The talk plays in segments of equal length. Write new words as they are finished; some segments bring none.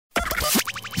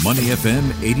Money FM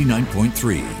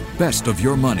 89.3. Best of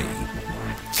your money.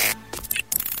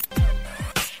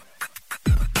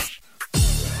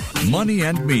 Money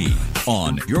and Me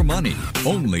on Your Money.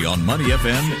 Only on Money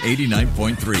FM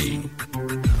 89.3.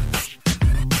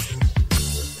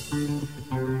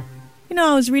 You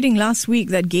know, I was reading last week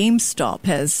that GameStop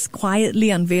has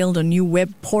quietly unveiled a new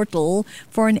web portal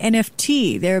for an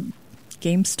NFT. They're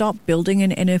GameStop building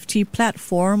an NFT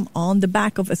platform on the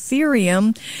back of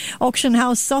Ethereum. Auction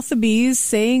house Sotheby's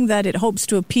saying that it hopes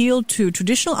to appeal to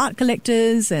traditional art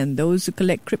collectors and those who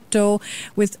collect crypto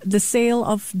with the sale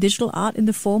of digital art in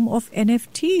the form of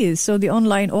NFTs. So the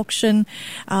online auction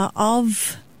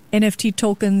of NFT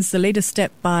tokens, the latest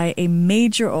step by a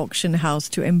major auction house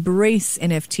to embrace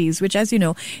NFTs, which, as you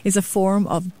know, is a form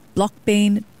of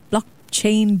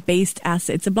blockchain-based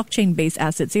asset. It's a blockchain-based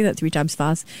asset. Say that 3 times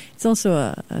fast. It's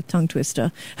also a tongue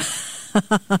twister.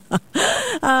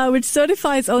 Which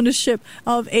certifies ownership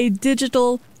of a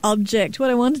digital object.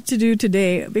 What I wanted to do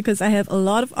today, because I have a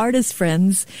lot of artist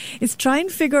friends, is try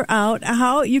and figure out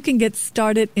how you can get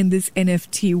started in this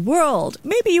NFT world.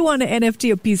 Maybe you want to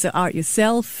NFT a piece of art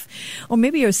yourself, or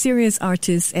maybe you're a serious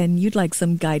artist and you'd like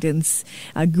some guidance.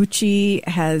 Gucci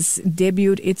has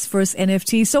debuted its first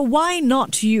NFT, so why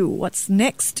not you? What's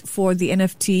next for the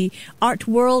NFT art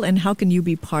world, and how can you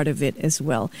be part of it as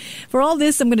well? For all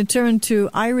this, I'm going to turn to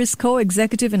Iris Koh,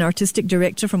 Executive and Artistic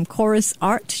Director from Chorus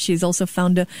Art. She's also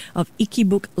founder of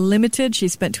Ikibook Limited. She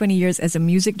spent 20 years as a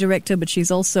music director, but she's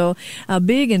also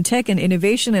big in tech and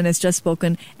innovation and has just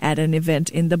spoken at an event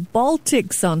in the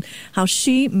Baltics on how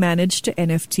she managed to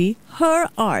NFT her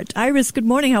art. Iris, good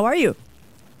morning. How are you?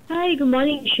 Hi, good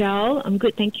morning, Michelle. I'm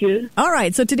good, thank you. All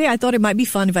right, so today I thought it might be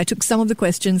fun if I took some of the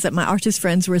questions that my artist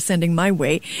friends were sending my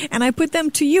way and I put them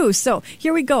to you. So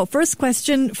here we go. First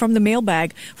question from the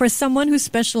mailbag. For someone who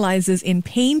specializes in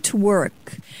paint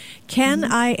work, can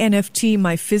I NFT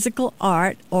my physical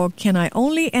art, or can I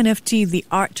only NFT the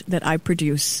art that I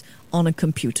produce on a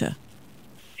computer?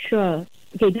 Sure.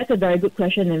 Okay, that's a very good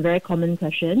question and very common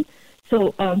question.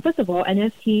 So, first of all,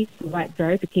 NFTs provide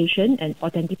verification and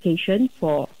authentication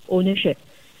for ownership.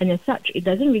 And as such, it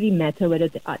doesn't really matter whether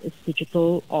the art is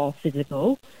digital or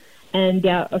physical. And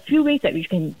there are a few ways that we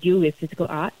can deal with physical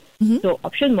art. Mm-hmm. So,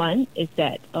 option one is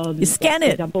that... you scan it.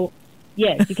 For example,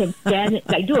 yes, you can scan it,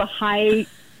 like do a high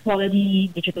quality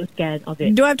digital scan of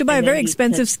it. Do I have to buy a very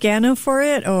expensive scanner for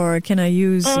it, or can I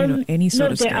use any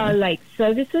sort of scanner? No, there are like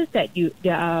services that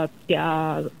there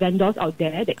are vendors out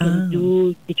there that can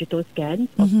do digital scans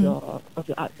of your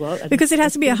artwork. Because it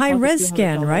has to be a high res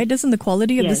scan, right? Doesn't the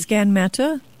quality of the scan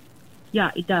matter? Yeah,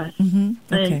 it does. Mm-hmm.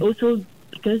 Okay. And also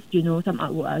because some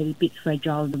artwork are a bit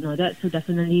fragile and all that, so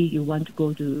definitely you want to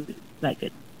go to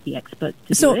like the expert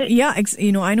to do it. Yeah,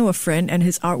 I know a friend and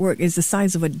his artwork is the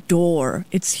size of a door.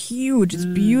 It's huge. It's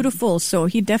beautiful. So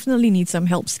he definitely needs some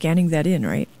help scanning that in,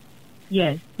 right?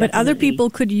 Yes. But other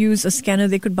people could use a scanner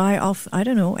they could buy off, I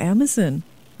don't know, Amazon,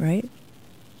 right?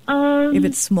 If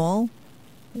it's small.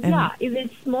 Yeah, if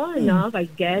it's small enough, I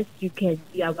guess you can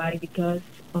DIY because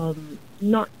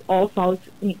not all files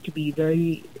need to be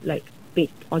very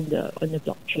big on the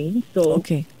blockchain. So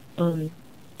okay.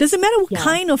 Does it matter what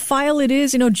kind of file it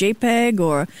is, JPEG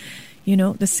or,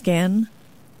 the scan?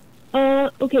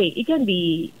 Okay, it can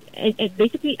be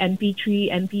basically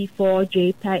MP3, MP4,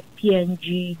 JPEG,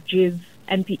 PNG, GIF,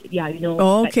 MP,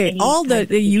 Oh, okay, all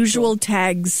the usual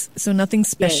tags, so nothing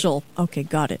special. Yes. Okay,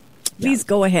 got it. Please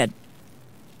go ahead.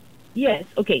 Yes,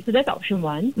 okay, so that's option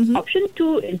one. Mm-hmm. Option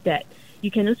two is that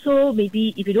you can also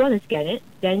maybe, if you don't want to scan it,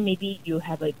 then maybe you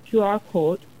have a QR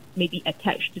code maybe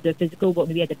attached to the physical work,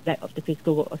 maybe at the back of the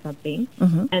physical work or something.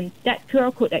 Mm-hmm. And that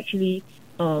QR code actually,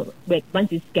 once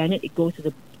you scan it, it goes to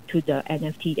the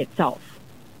NFT itself.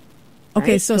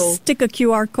 Okay, right? so stick a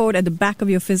QR code at the back of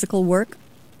your physical work?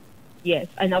 Yes,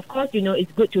 and of course,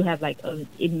 it's good to have like an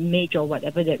image or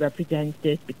whatever that represents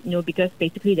this, because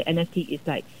basically the NFT is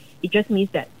it just means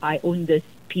that I own this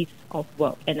piece of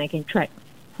work and I can track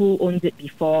who owns it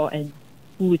before and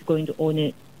who is going to own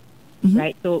it. Mm-hmm.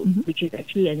 Right, so which is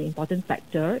actually an important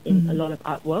factor in a lot of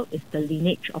artwork is the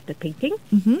lineage of the painting.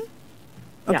 Mm-hmm.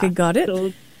 Okay, got it.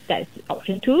 So that's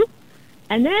option two,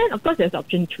 and then of course there's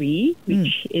option three,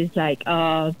 which is there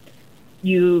are those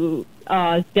who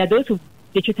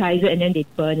digitize it and then they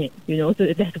burn it. So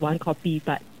that's one copy,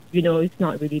 but it's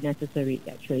not really necessary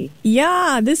actually.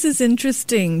 Yeah, this is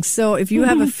interesting. So if you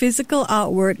have a physical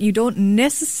artwork, you don't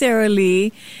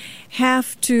necessarily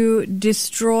have to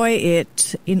destroy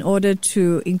it in order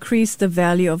to increase the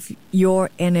value of your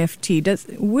NFT.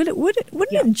 Wouldn't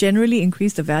it generally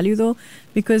increase the value though?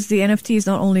 Because the NFT is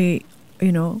not only,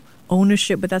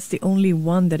 ownership, but that's the only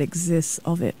one that exists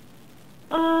of it.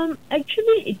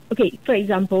 Actually, okay, for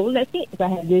example, let's say if I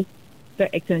have this very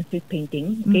expensive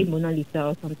painting, okay, Mona Lisa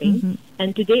or something,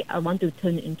 and today I want to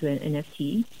turn it into an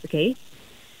NFT, okay?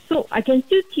 So I can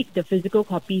still keep the physical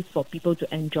copy for people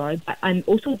to enjoy, but I'm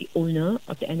also the owner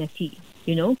of the NFT,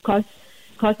 you know, because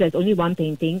there's only one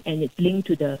painting and it's linked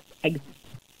to that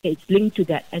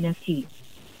NFT.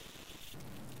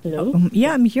 Hello?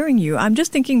 Yeah, I'm hearing you. I'm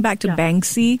just thinking back to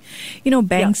Banksy. You know,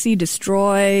 Banksy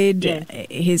destroyed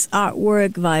his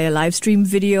artwork via live stream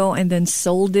video and then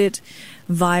sold it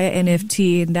via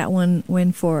NFT. And that one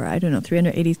went for, I don't know,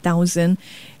 380,000.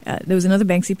 There was another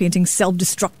Banksy painting,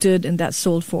 self-destructed, and that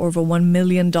sold for over $1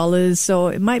 million. So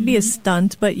it might be a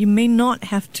stunt, but you may not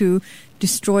have to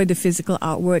destroy the physical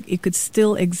artwork. It could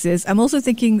still exist. I'm also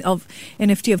thinking of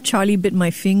NFT of Charlie Bit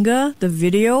My Finger, the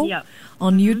video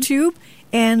on YouTube.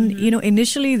 And, you know,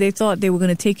 initially they thought they were going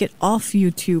to take it off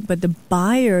YouTube, but the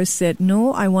buyer said,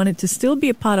 no, I want it to still be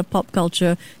a part of pop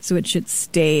culture, so it should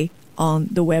stay on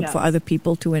the web for other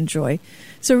people to enjoy.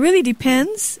 So it really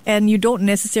depends, and you don't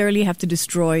necessarily have to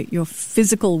destroy your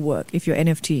physical work if you're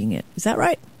NFTing it. Is that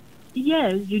right?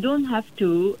 Yes, you don't have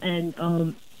to. And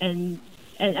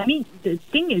I mean, the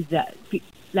thing is that,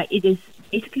 like, it is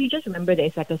basically, just remember that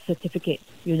it's like a certificate,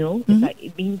 you know? It's like,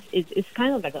 it means it's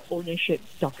kind of like an ownership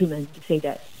document to say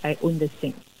that I own this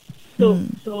thing.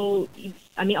 So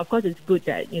I mean, of course, it's good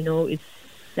that, you know, it's,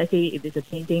 let's say if it's a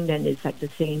painting, then it's like the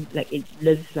same, like it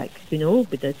lives like, you know,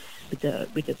 with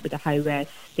the high res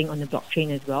thing on the blockchain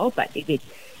as well. But if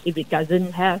it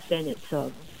doesn't have, then it's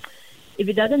if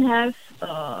it doesn't have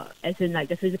as in like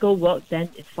the physical work, then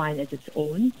it's fine as its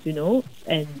own, you know,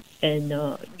 and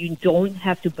you don't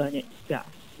have to burn it. Yeah.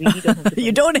 Really don't have to burn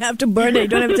You don't have to burn it. You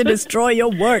don't have to destroy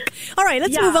your work. All right,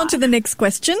 let's move on to the next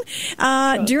question.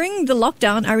 During the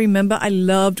lockdown, I remember I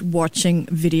loved watching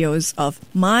videos of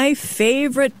my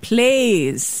favorite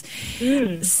plays.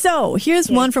 So here's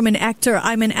one from an actor.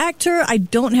 I'm an actor. I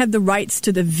don't have the rights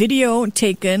to the video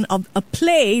taken of a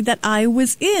play that I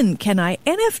was in. Can I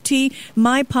NFT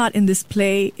my part in this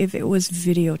play if it was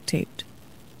videotaped?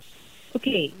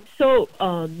 Okay, so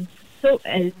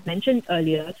as mentioned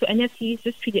earlier, so NFT is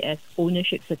just treated as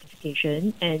ownership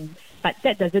certification, but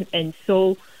that doesn't end.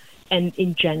 And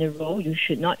in general, you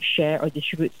should not share or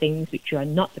distribute things which you are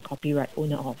not the copyright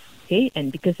owner of. Okay,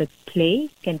 and because a play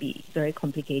can be very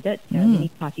complicated, there are many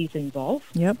parties involved.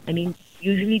 Yep. I mean,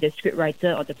 usually the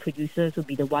scriptwriter or the producers will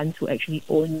be the ones who actually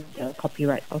own the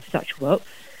copyright of such works.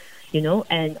 You know,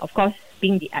 and of course,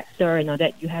 being the actor and all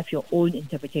that, you have your own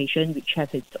interpretation, which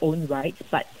has its own rights,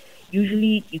 but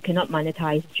usually you cannot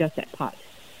monetize just that part,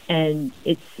 and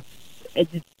it's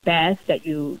best that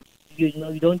you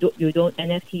don't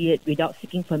NFT it without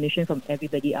seeking permission from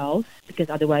everybody else, because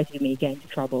otherwise you may get into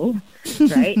trouble,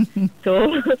 right?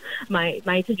 So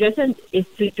my suggestion is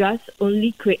to just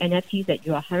only create NFTs that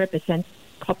you are 100%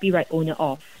 copyright owner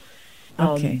of.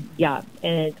 Okay.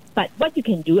 But what you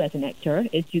can do as an actor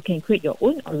is you can create your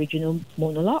own original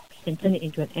monologue and turn it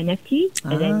into an NFT,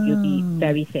 and then you'll be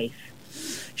very safe.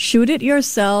 Shoot it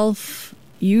yourself,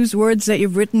 use words that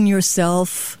you've written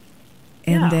yourself,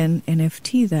 and then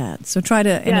NFT that. So try to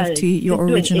NFT your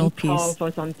original piece.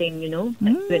 Or something, you know,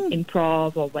 like with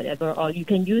improv or whatever. Or you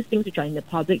can use things which are in the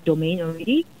public domain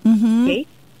already. Okay?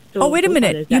 So wait a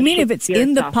minute. You mean if it's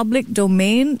in the public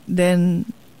domain,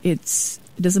 then it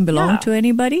doesn't belong to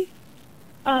anybody?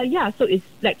 So it's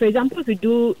like, for example, if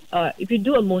you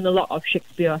do a monologue of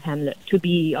Shakespeare or Hamlet, to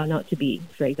be or not to be,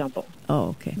 for example. Oh,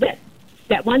 okay.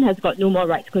 That one has got no more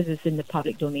rights because it's in the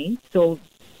public domain. So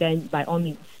then, by all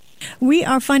means. We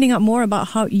are finding out more about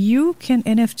how you can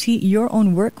NFT your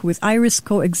own work with Iris,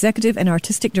 co-executive and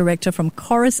artistic director from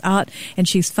Chorus Art, and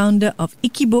she's founder of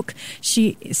Ikibook.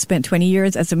 She spent 20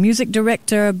 years as a music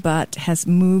director, but has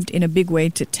moved in a big way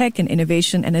to tech and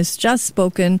innovation, and has just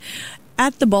spoken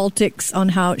at the Baltics on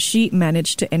how she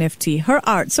managed to NFT her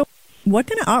art. So what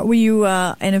kind of art were you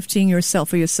NFTing yourself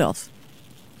for yourself?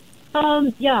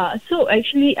 So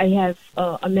actually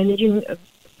I'm managing a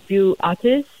few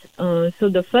artists. So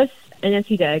the first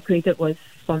NFT that I created was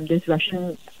from this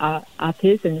Russian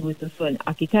artist, and who was also an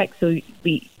architect. So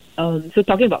so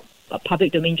talking about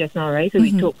public domain just now, right? So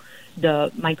we took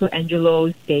the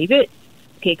Michelangelo's David,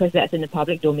 okay, because that's in the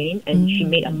public domain, and she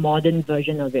made a modern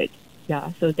version of it.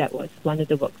 Yeah, so that was one of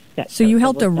the works that. So you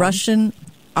helped a Russian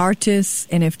artist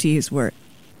NFT his work?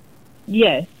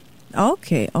 Yes.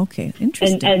 Okay,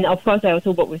 interesting. And of course, I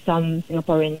also work with some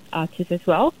Singaporean artists as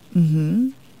well.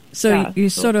 So you're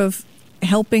sort of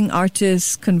helping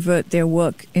artists convert their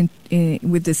work in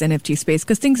with this NFT space,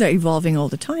 because things are evolving all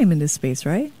the time in this space,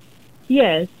 right?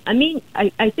 Yes. I mean,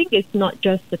 I think it's not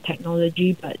just the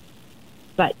technology, but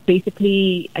But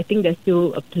basically, I think there's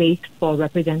still a place for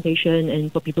representation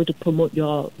and for people to promote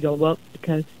your work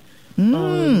because, I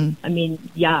mean,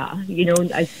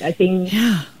 I think...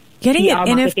 Yeah. Getting it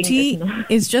PR marketing NFT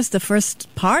is just the first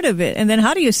part of it. And then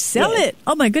how do you sell it?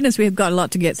 Oh my goodness, we've got a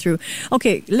lot to get through.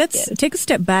 Okay, let's take a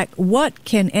step back. What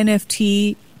can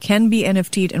be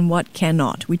NFT'd and what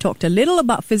cannot? We talked a little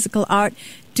about physical art.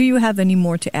 Do you have any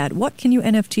more to add? What can you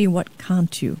NFT, what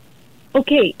can't you?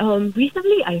 Okay,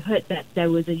 recently I heard that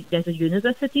there's a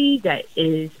university that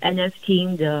is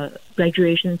NFTing the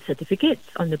graduation certificates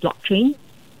on the blockchain.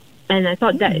 And I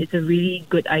thought that is a really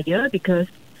good idea because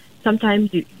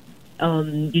sometimes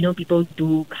people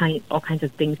do all kinds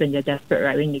of things when they're desperate,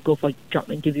 right? When they go for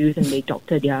job interviews and they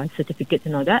doctor their certificates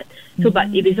and all that. So,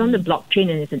 but if it's on the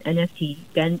blockchain and it's an NFT,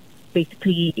 then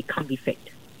basically it can't be faked,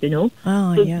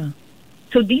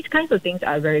 So these kinds of things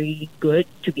are very good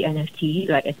to be NFT,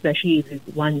 like especially if you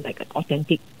want like an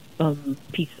authentic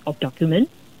piece of document.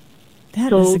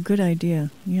 That is a good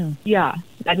idea. Yeah. Yeah.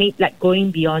 I mean, like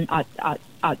going beyond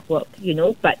artwork,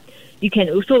 but you can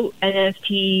also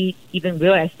NFT even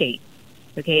real estate,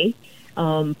 okay?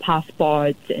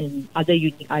 Passports and other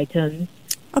unique items.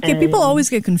 Okay, people always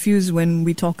get confused when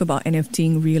we talk about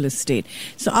NFTing real estate.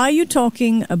 So are you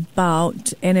talking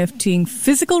about NFTing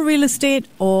physical real estate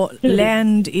or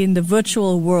land in the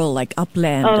virtual world, like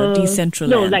upland or Decentraland?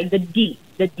 No, like the deed,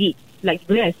 like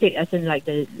real estate as in like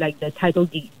the title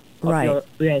deed of your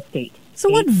real estate. So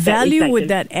what value would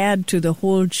that add to the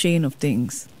whole chain of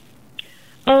things?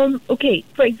 Okay,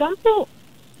 for example,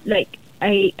 like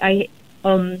I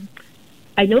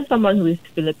know someone who is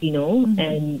Filipino,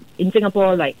 and in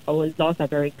Singapore, like our laws are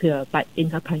very clear. But in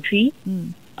her country,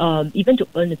 even to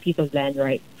earn a piece of land,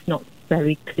 right, it's not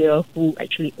very clear who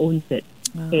actually owns it.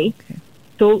 Okay,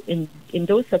 so in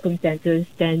those circumstances,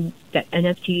 then that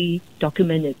NFT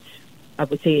document I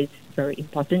would say, is very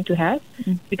important to have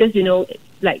because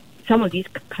like some of these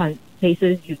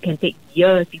places, you can take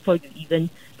years before you even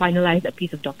finalize a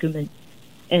piece of document.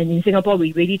 And in Singapore,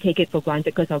 we really take it for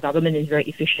granted because our government is very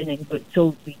efficient and good,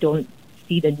 so we don't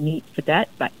see the need for that.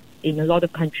 But in a lot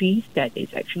of countries, that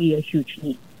is actually a huge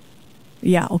need.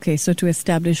 Yeah, okay, so to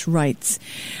establish rights.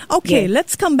 Okay,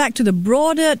 let's come back to the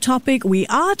broader topic. We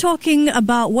are talking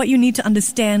about what you need to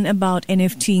understand about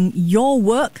NFTing your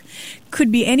work.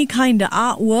 Could be any kind of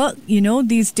artwork.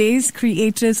 These days,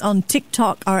 creators on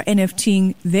TikTok are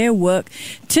NFTing their work.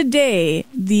 Today,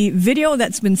 the video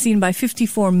that's been seen by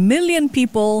 54 million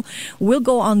people will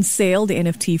go on sale, the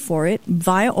NFT for it,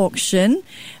 via auction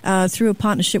through a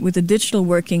partnership with a digital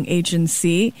working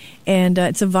agency. And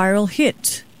it's a viral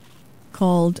hit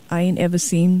called I Ain't Ever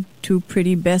Seen Two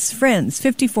Pretty Best Friends.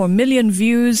 54 million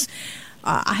views.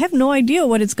 I have no idea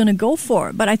what it's going to go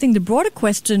for, but I think the broader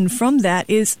question from that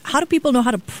is, how do people know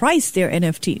how to price their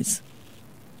NFTs?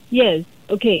 Yes.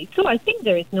 Okay. So I think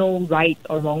there is no right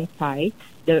or wrong price.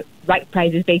 The right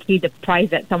price is basically the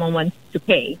price that someone wants to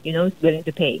pay, is willing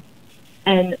to pay.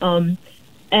 And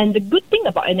the good thing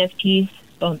about NFTs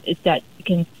is that you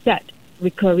can set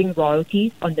recurring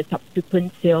royalties on the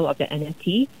subsequent sale of the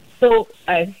NFT. So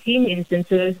I've seen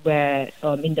instances where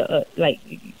in the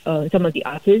some of the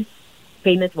artists,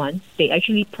 famous ones, they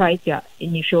actually price their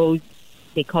initial,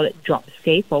 they call it drops,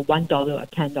 okay, for $1 or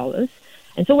 $10.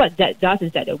 And so what that does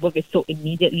is that the work is sold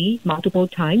immediately, multiple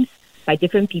times by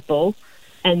different people,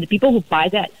 and the people who buy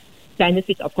that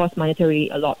benefit, of course, monetary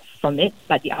a lot from it,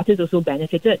 but the artists also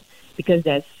benefited because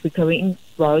there's recurring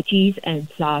royalties, and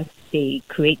plus they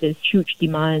create this huge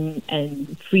demand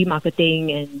and free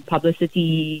marketing and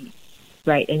publicity,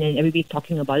 right? And then everybody's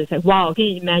talking about it. It's like, wow, can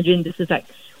you imagine this is like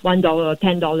 $1 or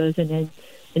 $10, and then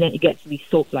it gets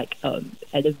resold like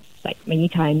many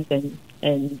times and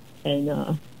things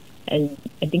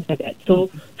like that. So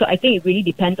I think it really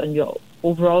depends on your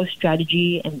overall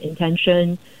strategy and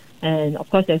intention. And of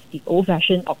course, there's the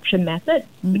old-fashioned auction method,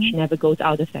 which never goes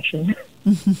out of fashion.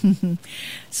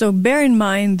 So bear in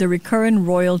mind the recurrent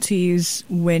royalties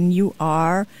when you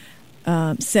are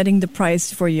setting the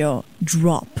price for your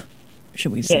drop,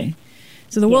 should we say. Yes.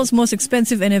 So the world's most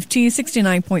expensive NFT,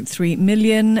 69.3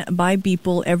 million by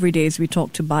people every day as we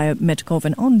talk to Buyer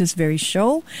Metcalfen on this very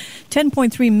show.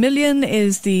 10.3 million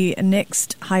is the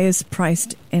next highest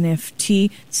priced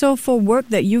NFT. So for work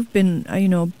that you've been,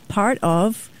 part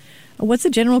of, what's the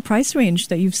general price range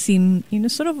that you've seen,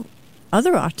 sort of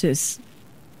other artists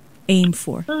aim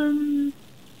for?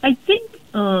 I think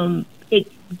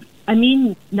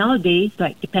nowadays,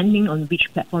 like depending on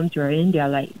which platforms you're in, there are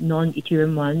like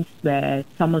non-Ethereum ones where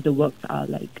some of the works are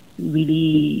like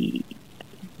really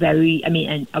very,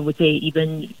 and I would say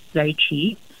even very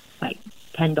cheap, like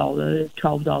 $10,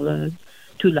 $12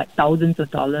 to like thousands of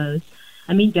dollars.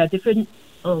 I mean, there are different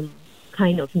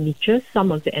kind of niches.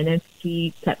 Some of the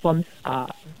NFT platforms are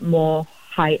more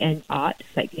high-end art.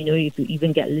 Like, you know, if you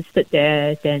even get listed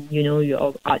there, then, you know,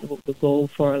 your artwork will go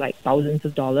for like thousands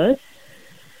of dollars.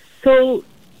 So,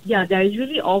 yeah, there is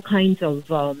really all kinds of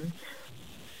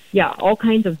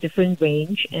different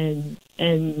range, and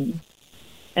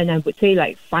I would say,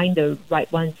 like, find the right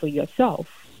one for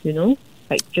yourself, you know,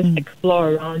 like just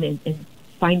explore around and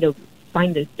find the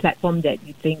platform that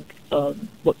you think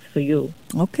works for you.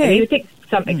 Okay. And you take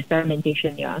some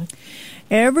experimentation, yeah.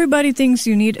 Everybody thinks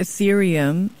you need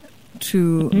Ethereum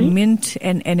to mint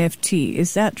an NFT.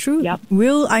 Is that true? Yep.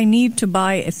 Will I need to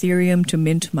buy Ethereum to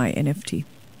mint my NFT?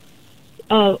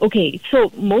 Okay, so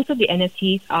most of the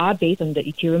NFTs are based on the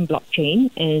Ethereum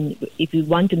blockchain, and if you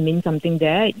want to mint something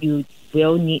there, you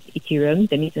will need Ethereum.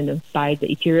 That means when you buy the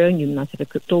Ethereum, you must have a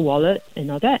crypto wallet and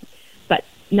all that. But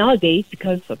nowadays,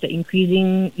 because of the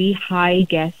increasingly high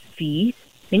gas fees,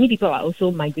 many people are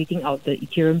also migrating out of the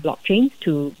Ethereum blockchain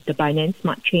to the Binance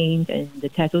Smart Chain and the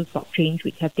Tezos blockchain,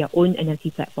 which have their own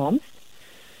NFT platforms.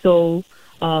 So,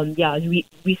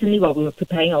 recently while we were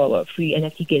preparing our free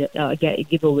NFT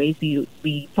giveaways,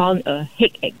 we found a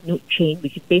Hic-Etnut chain,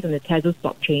 which is based on the Tezos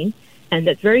blockchain, and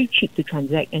that's very cheap to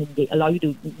transact, and they allow you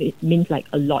to mint like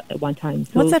a lot at one time.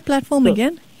 So, what's that platform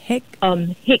again?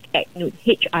 Hic-Etnut,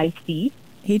 HIC.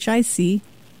 HIC-ET.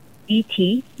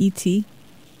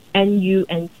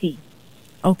 NUNC.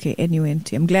 Okay,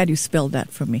 NUNT. I'm glad you spelled that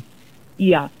for me.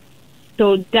 Yeah.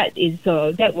 So that's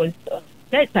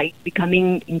like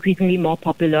becoming increasingly more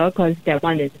popular because that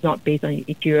one is not based on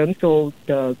Ethereum, so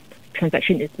the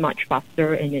transaction is much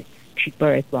faster and it's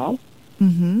cheaper as well.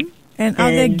 Mm-hmm. And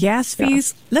are there gas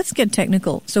fees? Yeah. Let's get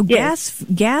technical. So yes.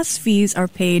 gas fees are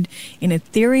paid in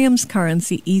Ethereum's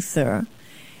currency, Ether,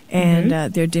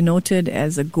 and they're denoted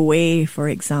as a GUE, for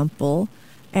example.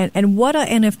 And what are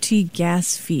NFT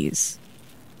gas fees?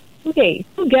 Okay,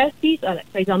 so gas fees are, like,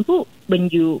 for example, when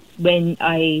you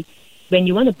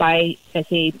want to buy, let's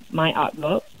say, my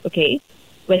artwork, okay,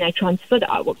 when I transfer the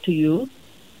artwork to you,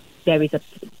 there is a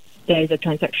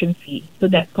transaction fee. So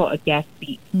that's called a gas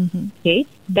fee. Okay?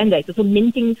 Then there's also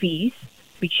minting fees,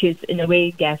 which is in a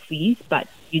way gas fees, but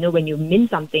you know, when you mint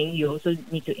something, you also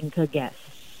need to incur gas.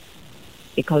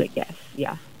 They call it gas,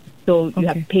 yeah. So you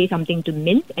have to pay something to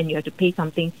mint, and you have to pay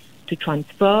something to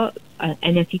transfer an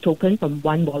NFT token from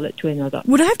one wallet to another.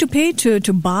 Would I have to pay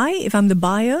to buy if I'm the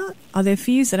buyer? Are there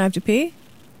fees that I have to pay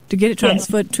to get it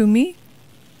transferred to me?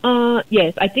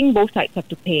 Yes, I think both sides have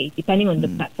to pay, depending on the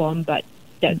platform, but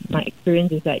that's my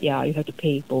experience is that, yeah, you have to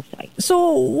pay both sides.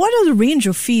 So what are the range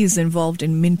of fees involved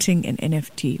in minting an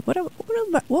NFT? What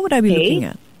would I be looking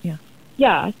at?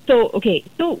 Yeah, so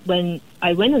when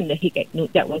I went on the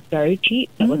Hic-Etnut, that was very cheap.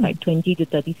 That was like 20 to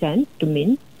 30 cents to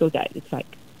mint, so that is like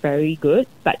very good.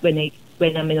 But when I'm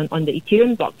on the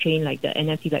Ethereum blockchain, like the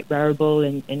NFT, like Wearable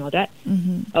and all that,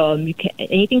 you can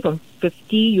anything from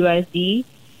 $50 USD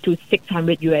to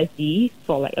 $600 USD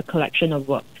for like a collection of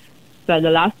works. So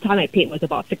the last time I paid was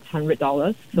about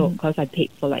 $600. So because I paid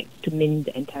for to mint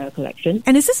the entire collection.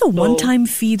 And is this a one-time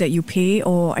fee that you pay,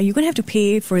 or are you going to have to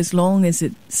pay for as long as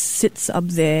it sits up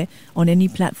there on any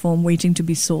platform waiting to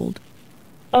be sold?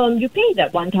 You pay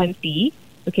that one-time fee,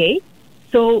 okay?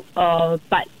 So,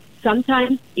 but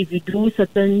sometimes if you do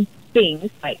certain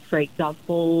things, like for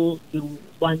example, you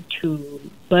want to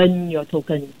burn your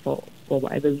token for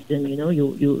whatever reason, you know,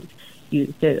 you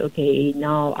say, okay,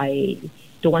 now I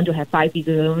don't want to have 5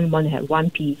 pieces, I only want to have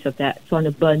 1 piece of that, so I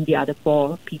want to burn the other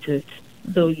 4 pieces.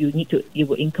 So you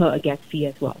will incur a gas fee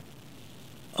as well.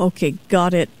 Okay,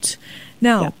 got it.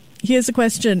 Now, here's a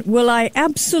question. Will I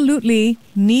absolutely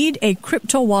need a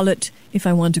crypto wallet if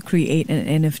I want to create an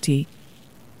NFT?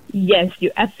 Yes,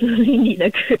 you absolutely need a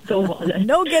crypto wallet.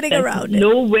 No getting around it.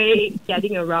 No way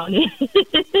getting around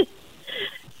it.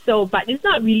 So, but it's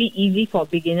not really easy for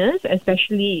beginners,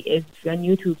 especially if you're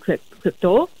new to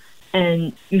crypto.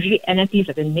 And usually NFTs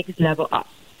are the next level up.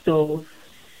 So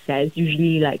there's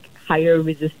usually like higher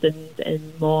resistance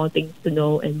and more things to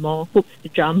know and more hoops to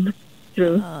jump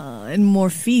through. And more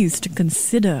fees to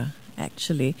consider,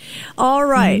 actually. All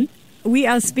right. We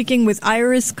are speaking with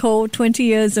Iris Koh, 20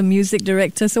 years a music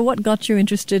director. So what got you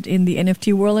interested in the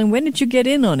NFT world, and when did you get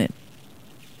in on it?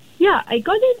 Yeah, I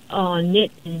got in on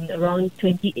it in around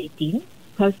 2018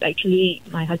 because actually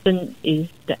my husband is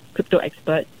the crypto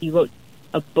expert. He wrote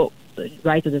a book, The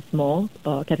Rise of the Small,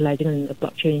 catalyzing on the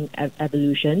blockchain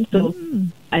evolution. So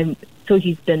so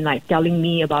he's been like telling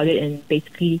me about it, and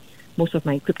basically most of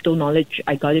my crypto knowledge,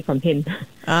 I got it from him.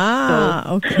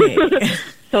 Okay.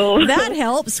 So that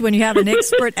helps when you have an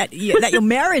expert that you're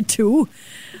married to.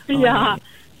 Yeah.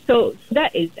 So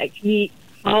that is actually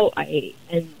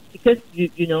because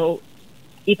you know,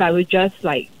 if I were just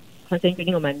like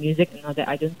concentrating on my music and all that,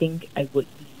 I don't think I would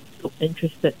be so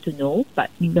interested to know. But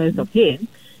because of him,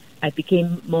 I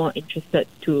became more interested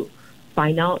to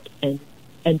find out and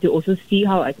to also see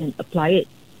how I can apply it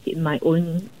in my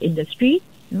own industry.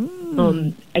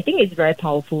 I think it's very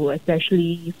powerful,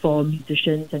 especially for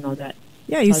musicians and all that.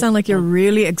 Yeah, you sound like you're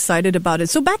really excited about it.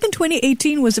 So back in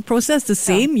 2018, was the process the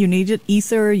same? You needed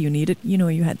ether,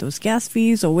 you had those gas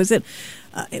fees, or was it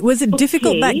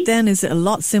difficult back then? Is it a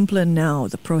lot simpler now,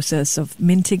 the process of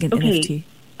minting an NFT?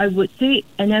 I would say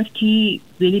NFT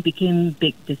really became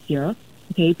big this year.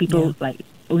 Okay, people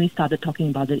only started talking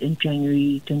about it in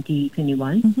January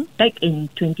 2021. Back in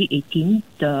 2018,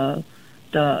 the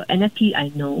NFT I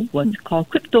know was called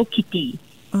CryptoKitty.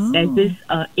 There's this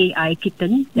AI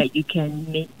kitten that you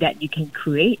can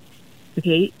create.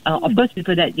 Okay, of course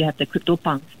before that you have the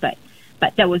CryptoPunks, but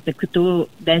that was the crypto.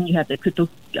 Then you have the crypto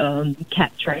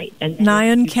cats, right? And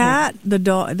Nyan Cat,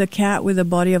 the cat with the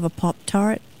body of a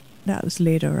Pop-Tart. That was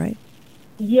later, right?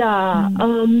 Yeah.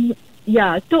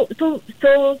 So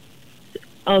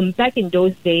back in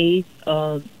those days,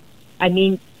 I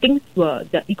mean,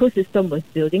 the ecosystem was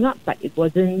building up, but it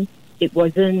wasn't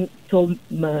so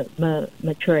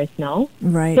mature as now.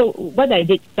 Right. So what I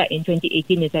did back in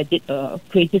 2018 is I did a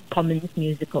Creative Commons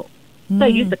musical. So I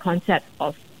used the concept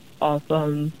of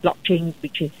blockchain,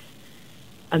 which is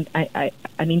I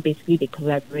mean basically they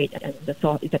collaborate and the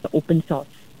source is like an open source.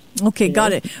 Okay,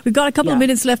 got it. We've got a couple of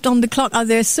minutes left on the clock. Are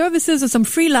there services or some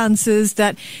freelancers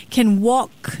that can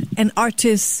walk an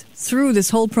artist through this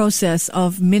whole process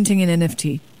of minting an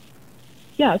NFT?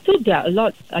 Yeah, so there are a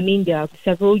lot. I mean, there are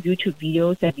several YouTube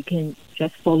videos that you can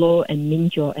just follow and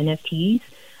mint your NFTs.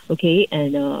 Okay,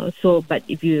 and but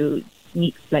if you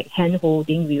need like hand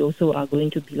holding, we also are going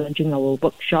to be launching our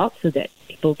workshop so that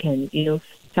people can,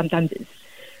 sometimes it's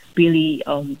really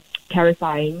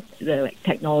terrifying, the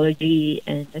technology,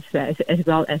 and as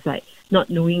well as like not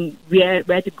knowing where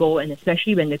to go, and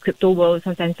especially when the crypto world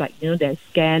sometimes there's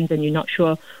scams and you're not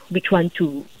sure which one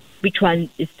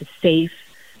is the safe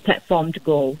platform to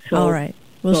go. So, all right.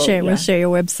 We'll share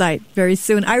your website very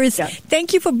soon. Iris,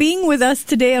 thank you for being with us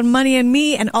today on Money and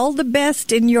Me, and all the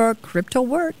best in your crypto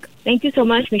work. Thank you so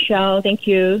much, Michelle. Thank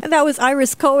you. And that was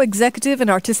Iris Koh, Executive and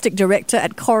Artistic Director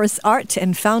at Chorus Art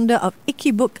and founder of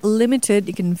IkiBook Limited.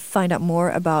 You can find out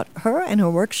more about her and her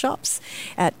workshops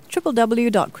at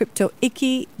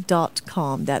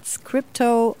www.cryptoiki.com. That's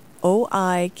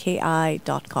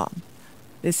cryptooiki.com.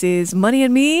 This is Money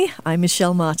and Me. I'm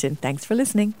Michelle Martin. Thanks for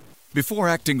listening. Before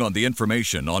acting on the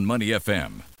information on Money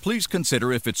FM, please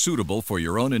consider if it's suitable for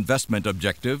your own investment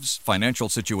objectives, financial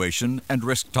situation, and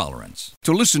risk tolerance.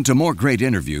 To listen to more great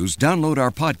interviews, download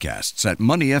our podcasts at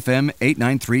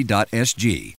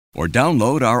moneyfm893.sg or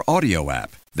download our audio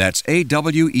app. That's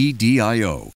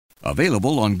AWEDIO.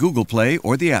 Available on Google Play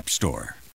or the App Store.